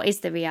what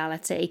is the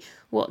reality.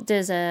 What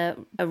does a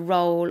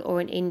role or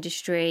an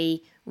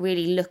industry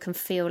really look and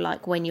feel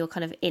like when you're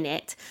kind of in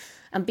it?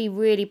 And be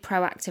really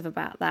proactive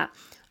about that.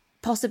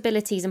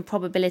 Possibilities and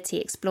probability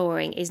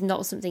exploring is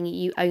not something that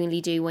you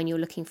only do when you're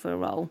looking for a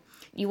role.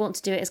 You want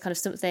to do it as kind of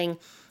something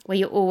where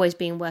you're always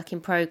being work in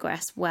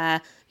progress,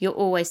 where you're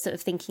always sort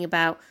of thinking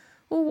about,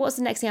 well, what's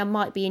the next thing I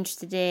might be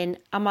interested in?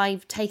 Am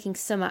I taking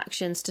some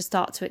actions to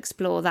start to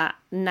explore that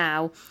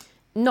now?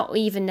 Not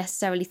even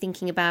necessarily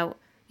thinking about,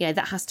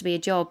 that has to be a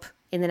job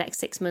in the next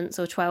 6 months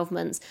or 12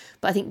 months.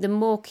 But I think the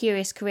more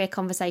curious career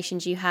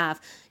conversations you have,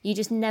 you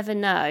just never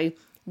know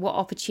what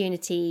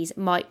opportunities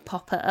might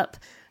pop up.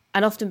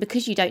 And often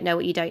because you don't know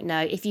what you don't know,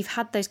 if you've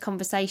had those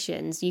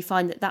conversations, you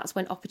find that that's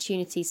when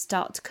opportunities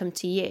start to come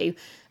to you,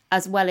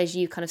 as well as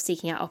you kind of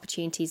seeking out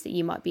opportunities that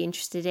you might be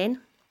interested in.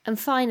 And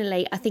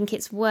finally, I think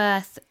it's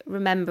worth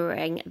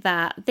remembering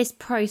that this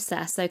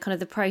process, so kind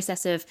of the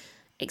process of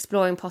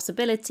exploring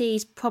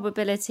possibilities,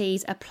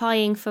 probabilities,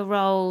 applying for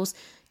roles,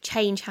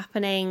 change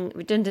happening,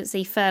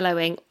 redundancy,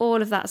 furloughing,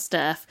 all of that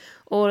stuff,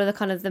 all of the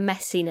kind of the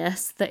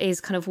messiness that is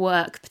kind of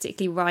work,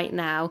 particularly right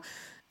now,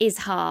 is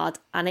hard,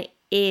 and it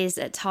is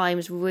at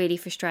times really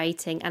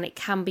frustrating, and it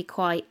can be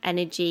quite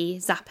energy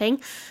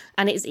zapping,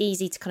 and it's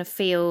easy to kind of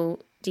feel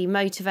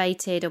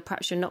demotivated, or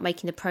perhaps you're not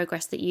making the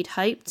progress that you'd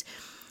hoped.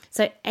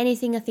 So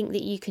anything I think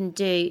that you can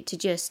do to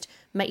just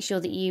make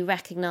sure that you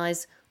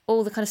recognise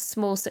all the kind of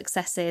small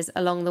successes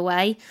along the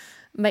way,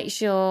 make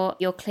sure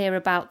you're clear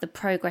about the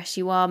progress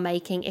you are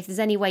making. If there's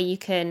any way you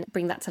can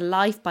bring that to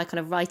life by kind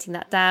of writing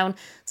that down,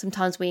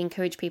 sometimes we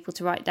encourage people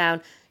to write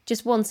down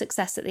just one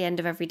success at the end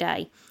of every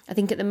day. I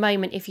think at the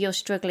moment, if you're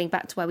struggling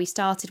back to where we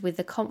started with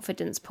the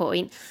confidence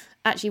point,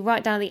 actually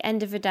write down at the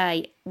end of the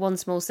day one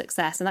small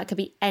success, and that could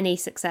be any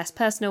success,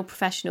 personal,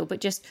 professional,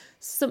 but just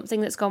something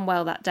that's gone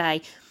well that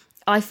day.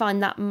 I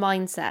find that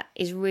mindset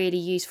is really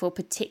useful,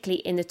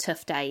 particularly in the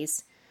tough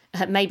days.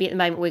 Maybe at the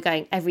moment we're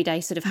going, every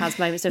day sort of has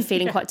moments of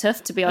feeling quite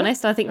tough, to be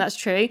honest. I think that's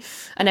true.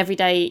 And every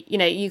day, you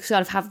know, you sort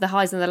of have the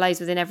highs and the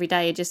lows within every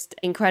day are just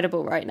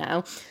incredible right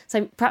now.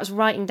 So perhaps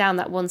writing down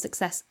that one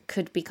success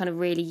could be kind of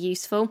really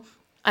useful.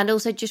 And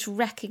also just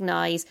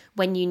recognise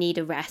when you need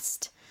a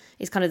rest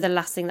is kind of the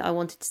last thing that I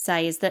wanted to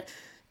say, is that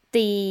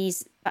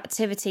these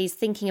activities,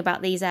 thinking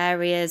about these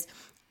areas,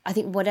 I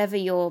think whatever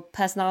your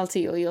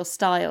personality or your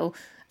style,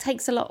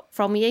 takes a lot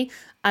from you.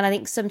 And I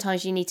think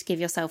sometimes you need to give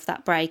yourself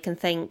that break and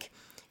think,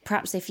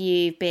 perhaps if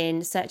you've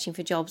been searching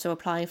for jobs or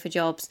applying for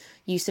jobs,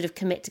 you sort of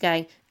commit to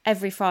going,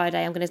 every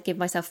Friday I'm going to give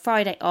myself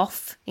Friday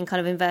off, in kind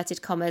of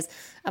inverted commas,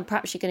 and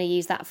perhaps you're going to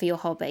use that for your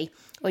hobby,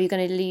 or you're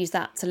going to use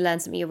that to learn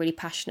something you're really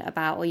passionate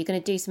about, or you're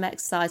going to do some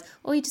exercise,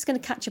 or you're just going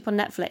to catch up on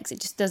Netflix. It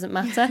just doesn't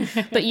matter.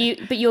 but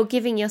you're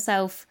giving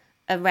yourself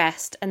a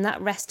rest, and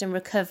that rest and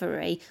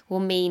recovery will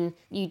mean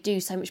you do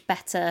so much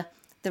better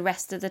the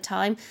rest of the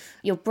time.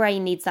 Your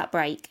brain needs that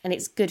break, and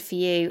it's good for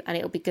you, and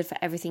it'll be good for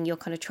everything you're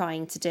kind of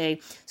trying to do.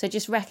 So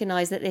just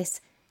recognise that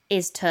this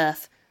is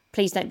tough.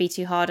 Please don't be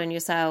too hard on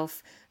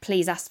yourself.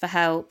 Please ask for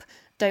help.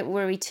 Don't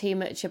worry too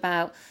much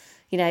about,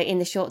 you know, in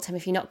the short term,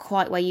 if you're not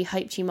quite where you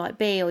hoped you might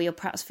be, or you're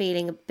perhaps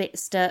feeling a bit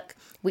stuck.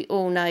 We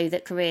all know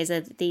that careers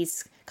are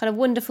these kind of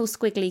wonderful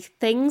squiggly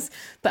things,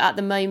 but at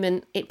the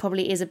moment it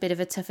probably is a bit of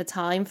a tougher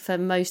time for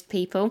most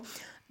people.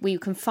 We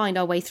can find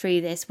our way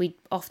through this. We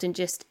often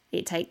just,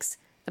 it takes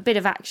a bit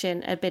of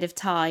action, a bit of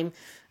time,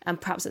 and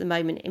perhaps at the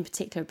moment in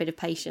particular a bit of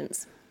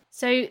patience.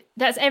 So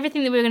that's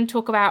everything that we're going to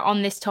talk about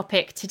on this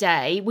topic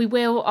today. We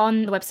will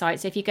on the website.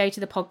 So if you go to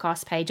the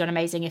podcast page on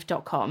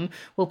amazingif.com,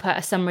 we'll put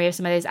a summary of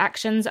some of those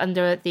actions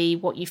under the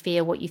what you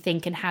feel, what you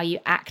think and how you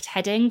act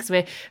heading. Because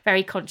we're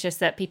very conscious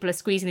that people are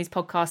squeezing these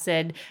podcasts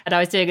in. And I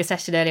was doing a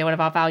session earlier, one of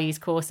our values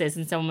courses,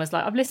 and someone was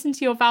like, I've listened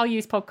to your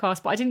values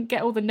podcast, but I didn't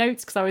get all the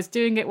notes because I was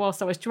doing it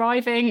whilst I was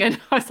driving. And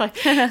I was like,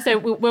 so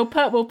we'll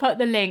put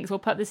the links, we'll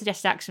put the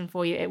suggested action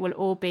for you. It will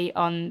all be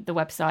on the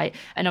website.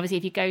 And obviously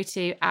if you go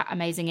to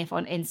 @amazingif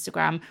on Instagram,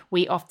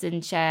 we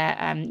often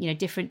share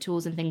different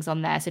tools and things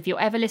on there. So if you're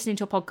ever listening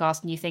to a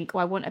podcast and you think, oh,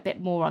 I want a bit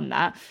more on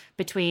that,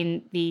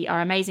 between our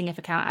Amazing If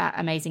account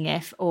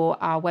 @amazingif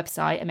or our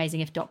website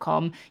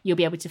amazingif.com, you'll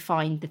be able to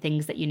find the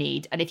things that you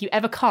need. And if you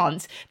ever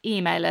can't,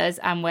 email us,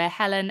 and we're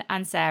Helen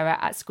and Sarah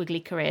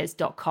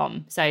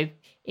 @squigglycareers.com. So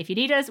if you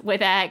need us, we're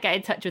there. Get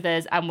in touch with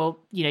us and we'll,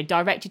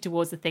 direct you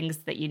towards the things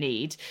that you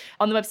need.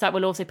 On the website,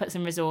 we'll also put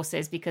some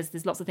resources because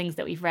there's lots of things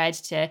that we've read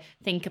to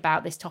think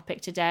about this topic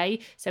today.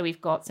 So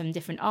we've got some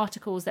different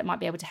articles that might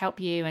be able to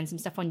help you and some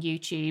stuff on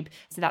YouTube.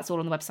 So that's all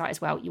on the website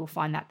as well. You will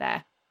find that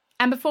there.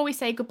 And before we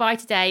say goodbye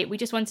today, we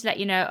just want to let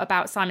you know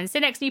about Simon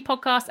Sinek's new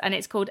podcast, and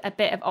it's called A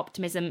Bit of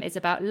Optimism. It's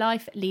about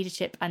life,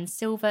 leadership and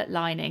silver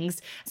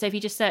linings. So if you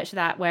just search for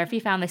that, wherever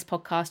you found this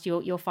podcast,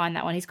 you'll find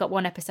that one. He's got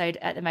one episode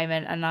at the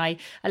moment, and I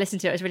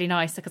listened to it. It was really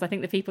nice because I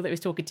think the people that he was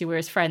talking to were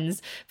his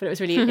friends, but it was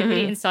really,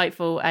 really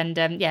insightful and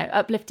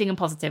uplifting and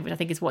positive, which I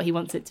think is what he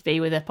wants it to be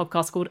with a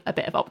podcast called A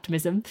Bit of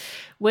Optimism.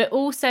 We're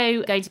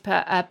also going to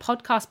put a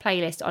podcast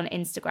playlist on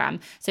Instagram.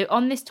 So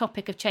on this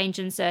topic of change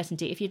and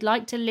uncertainty, if you'd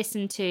like to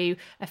listen to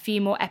a few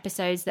more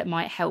episodes that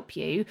might help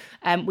you.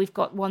 We've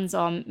got ones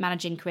on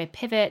managing career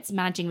pivots,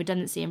 managing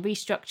redundancy and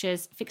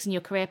restructures, fixing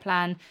your career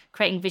plan,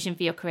 creating vision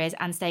for your careers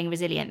and staying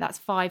resilient. That's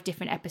 5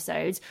 different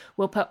episodes.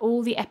 We'll put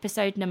all the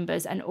episode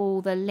numbers and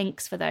all the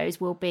links for those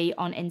will be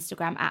on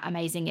Instagram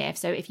 @amazingif.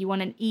 So if you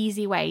want an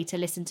easy way to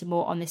listen to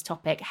more on this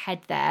topic,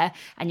 head there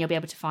and you'll be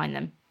able to find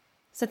them.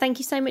 So thank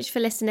you so much for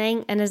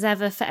listening. And as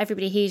ever, for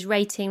everybody who's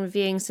rating,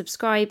 reviewing,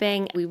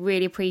 subscribing, we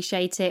really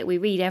appreciate it. We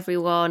read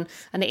everyone,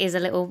 and it is a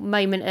little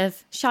moment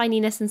of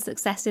shininess and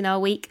success in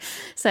our week.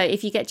 So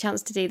if you get a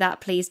chance to do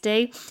that, please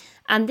do.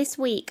 And this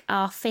week,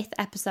 our 5th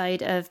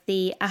episode of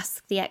the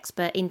Ask the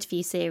Expert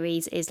interview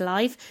series is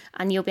live,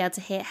 and you'll be able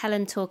to hear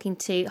Helen talking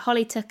to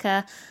Holly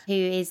Tucker, who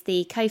is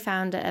the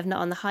co-founder of Not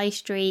on the High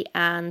Street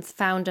and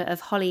founder of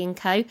Holly &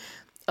 Co.,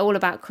 all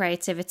about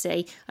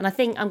creativity. And I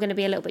think I'm going to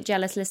be a little bit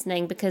jealous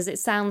listening because it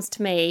sounds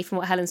to me, from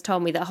what Helen's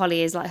told me, that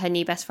Holly is like her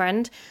new best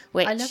friend,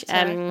 which is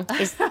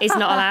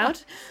not allowed.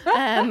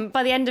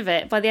 By the end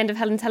of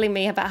Helen telling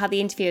me about how the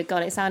interview had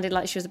gone, it sounded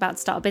like she was about to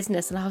start a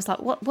business, and I was like,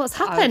 what's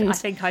happened? I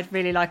think I'd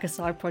really like a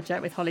side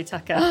project with Holly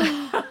Tucker.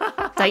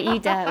 Don't you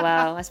dare.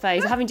 Well, I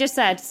suppose, having just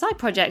said side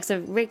projects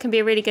can be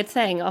a really good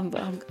thing,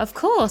 of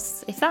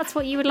course, if that's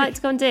what you would like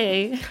to go and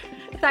do.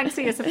 Thanks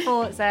for your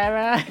support,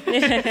 Sarah.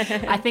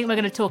 I think we're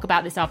going to talk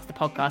about this after the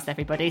podcast,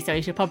 everybody, so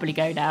you should probably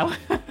go now.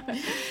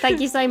 Thank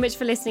you so much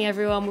for listening,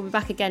 everyone. We'll be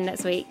back again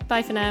next week.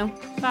 Bye for now.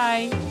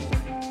 Bye.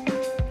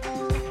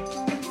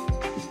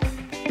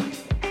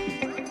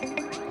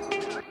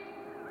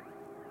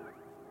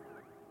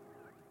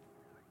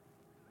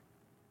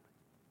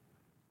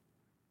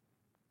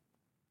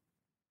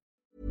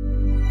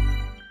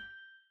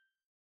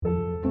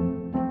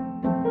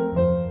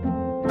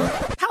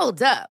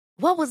 Hold up.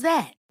 What was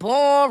that?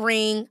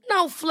 Boring.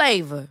 No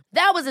flavor.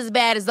 That was as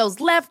bad as those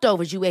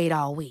leftovers you ate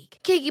all week.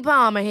 Keke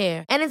Palmer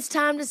here, and it's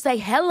time to say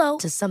hello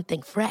to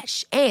something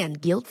fresh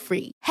and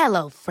guilt-free.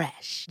 Hello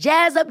Fresh.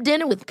 Jazz up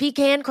dinner with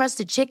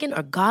pecan-crusted chicken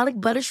or garlic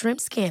butter shrimp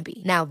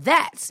scampi. Now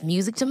that's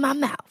music to my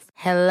mouth.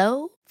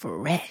 Hello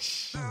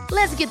Fresh.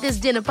 Let's get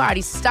this dinner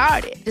party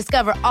started.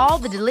 Discover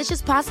all the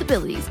delicious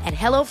possibilities at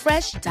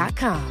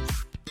HelloFresh.com.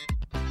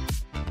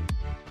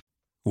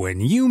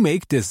 When you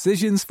make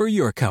decisions for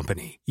your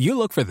company, you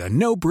look for the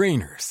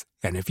no-brainers.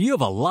 And if you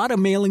have a lot of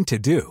mailing to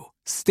do,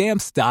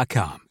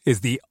 Stamps.com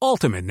is the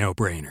ultimate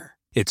no-brainer.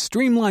 It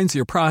streamlines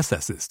your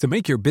processes to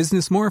make your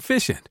business more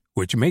efficient,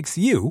 which makes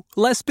you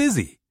less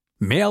busy.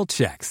 Mail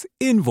checks,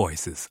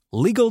 invoices,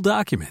 legal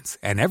documents,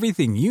 and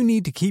everything you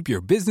need to keep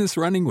your business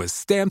running with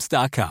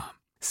Stamps.com.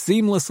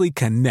 Seamlessly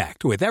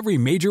connect with every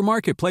major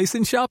marketplace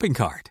and shopping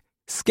cart.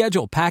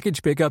 Schedule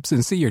package pickups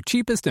and see your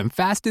cheapest and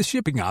fastest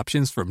shipping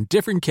options from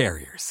different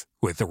carriers,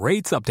 with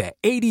rates up to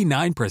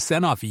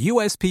 89% off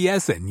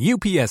USPS and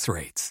UPS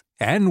rates.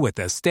 And with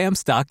the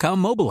Stamps.com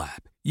mobile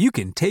app, you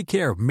can take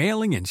care of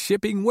mailing and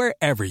shipping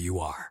wherever you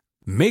are.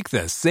 Make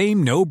the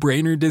same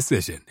no-brainer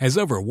decision as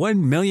over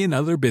 1 million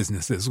other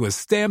businesses with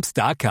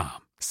Stamps.com.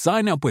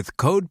 Sign up with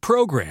code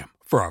PROGRAM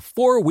for a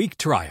 4-week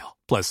trial,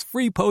 plus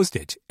free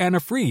postage and a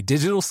free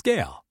digital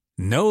scale.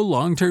 No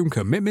long-term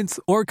commitments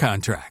or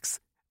contracts.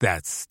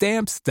 That's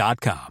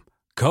Stamps.com.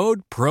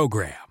 Code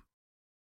PROGRAM.